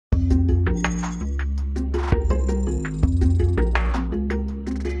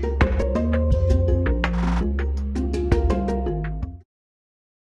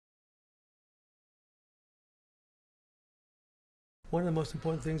one of the most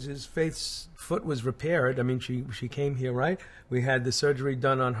important things is Faith's foot was repaired. I mean, she came here, right? We had the surgery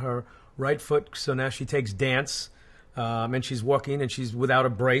done on her right foot, so now she takes dance, and she's walking, and she's without a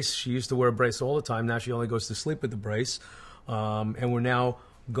brace. She used to wear a brace all the time. Now she only goes to sleep with the brace. And we're now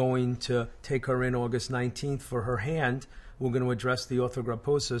going to take her in August 19th for her hand. We're going to address the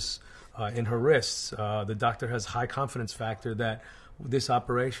arthrogryposis in her wrists. The doctor has high confidence factor that this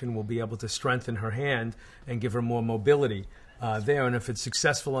operation will be able to strengthen her hand and give her more mobility there. And if it's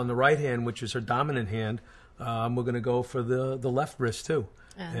successful on the right hand, which is her dominant hand, we're going to go for the left wrist too.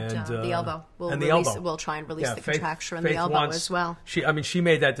 And the elbow. We'll try and release the contracture in the elbow as well. She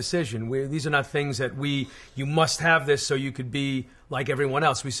made that decision. These are not things that you must have this so you could be like everyone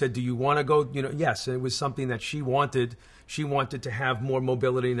else. We said, do you want to go? Yes, it was something that she wanted. She wanted to have more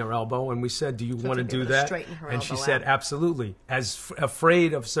mobility in her elbow, and we said, do you want to do that? And she said, absolutely. As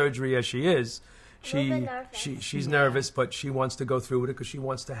afraid of surgery as she is, she's nervous, but she wants to go through with it because she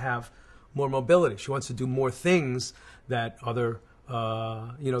wants to have more mobility. She wants to do more things that other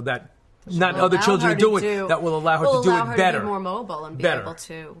that not other children are doing, that will allow her to do it better. To be more mobile and be able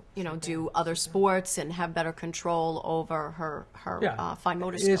to, do other sports and have better control over her fine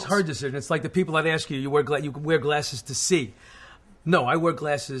motor skills. It's her decision. It's like the people that ask you wear glasses to see. No, I wear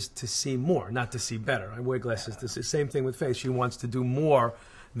glasses to see more, not to see better. I wear glasses to see. Same thing with Faith. She wants to do more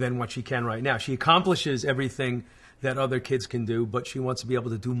than what she can right now. She accomplishes everything that other kids can do, but she wants to be able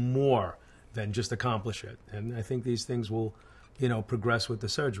to do more than just accomplish it. And I think these things will progress with the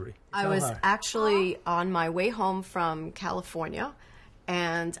surgery. I was actually on my way home from California,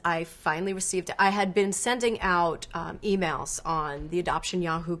 and I finally received it. I had been sending out emails on the Adoption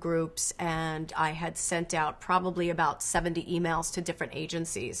Yahoo groups, and I had sent out probably about 70 emails to different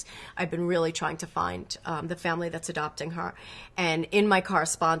agencies. I've been really trying to find the family that's adopting her. And in my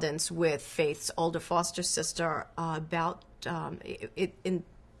correspondence with Faith's older foster sister in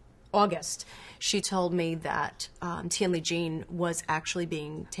August, she told me that Tianli Jean was actually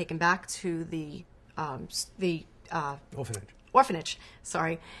being taken back to the orphanage,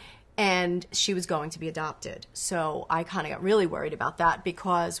 and she was going to be adopted. So I kind of got really worried about that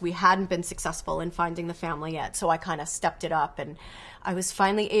because we hadn't been successful in finding the family yet. So I kind of stepped it up, and I was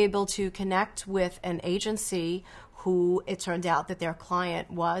finally able to connect with an agency who it turned out that their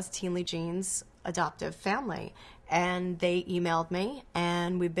client was Tianli Jean's adoptive family. And they emailed me,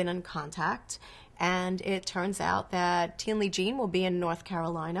 and we've been in contact. And it turns out that Tianli Jean will be in North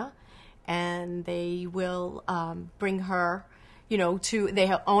Carolina, and they will bring her,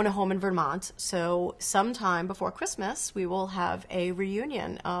 they own a home in Vermont. So sometime before Christmas, we will have a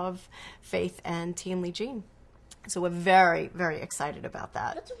reunion of Faith and Tianli Jean. So we're very, very excited about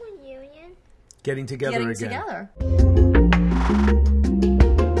that. What's a reunion? Getting together again. Getting together.